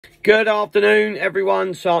Good afternoon,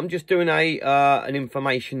 everyone. So I'm just doing an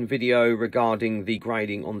information video regarding the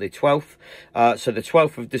grading on the 12th. So the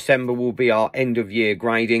 12th of December will be our end of year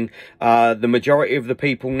grading. The majority of the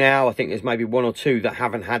people now, I think there's maybe one or two that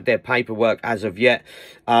haven't had their paperwork as of yet.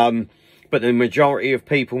 But the majority of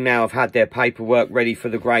people now have had their paperwork ready for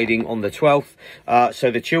the grading on the 12th. So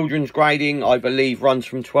the children's grading, I believe, runs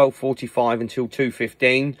from 12:45 until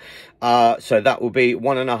 2:15. So that will be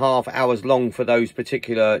 1.5 hours long for those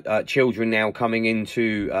particular children now coming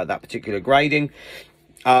into that particular grading.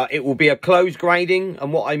 It will be a closed grading,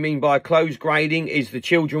 and what I mean by a closed grading is the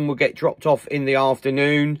children will get dropped off in the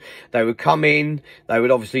afternoon. They would come in, they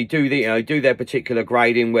would obviously do their particular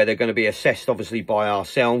grading, where they're going to be assessed obviously by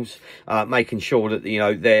ourselves, making sure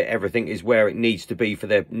that everything is where it needs to be for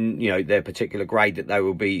their their particular grade that they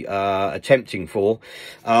will be attempting for.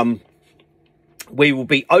 We will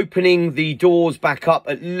be opening the doors back up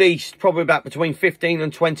at least probably about between 15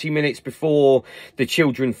 and 20 minutes before the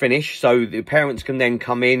children finish. So the parents can then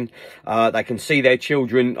come in. They can see their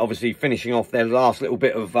children obviously finishing off their last little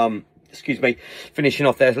bit of, finishing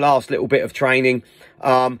off their last little bit of training.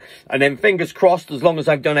 And then fingers crossed, as long as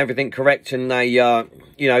they've done everything correct and they,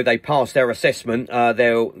 they pass their assessment,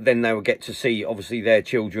 they will get to see obviously their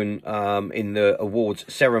children in the awards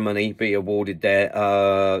ceremony be awarded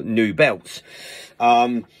their new belts.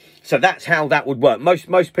 So that's how that would work.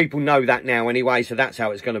 Most people know that now anyway. So that's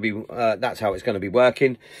how it's going to be. That's how it's going to be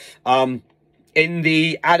working. In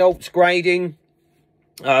the adults grading.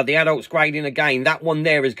 The adults grading, again, that one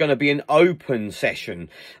there is going to be an open session.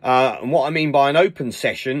 And what I mean by an open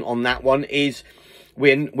session on that one is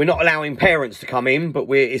we're not allowing parents to come in, but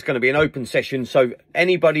it's going to be an open session. So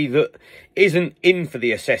anybody that isn't in for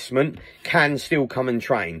the assessment can still come and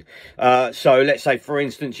train. So let's say, for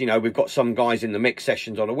instance, we've got some guys in the mixed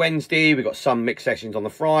sessions on a Wednesday. We've got some mixed sessions on the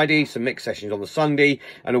Friday, some mixed sessions on the Sunday,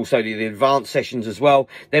 and also the advanced sessions as well.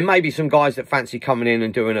 There may be some guys that fancy coming in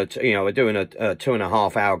and doing a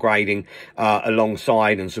 2.5 hour grading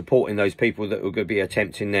alongside and supporting those people that are going to be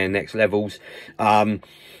attempting their next levels.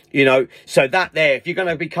 So that there, if you're going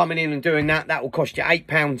to be coming in and doing that, that will cost you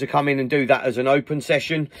 £8 to come in and do that as an open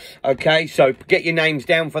session. Okay, so get your names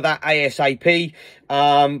down for that ASAP.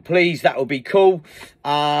 Please, that will be cool.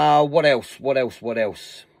 What else?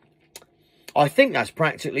 I think that's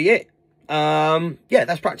practically it. Yeah,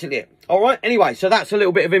 that's practically it. All right. Anyway, so that's a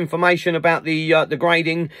little bit of information about the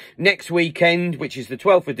grading next weekend, which is the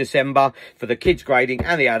 12th of December for the kids grading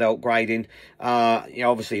and the adult grading.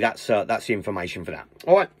 Obviously that's the information for that.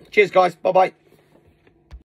 All right. Cheers, guys. Bye-bye.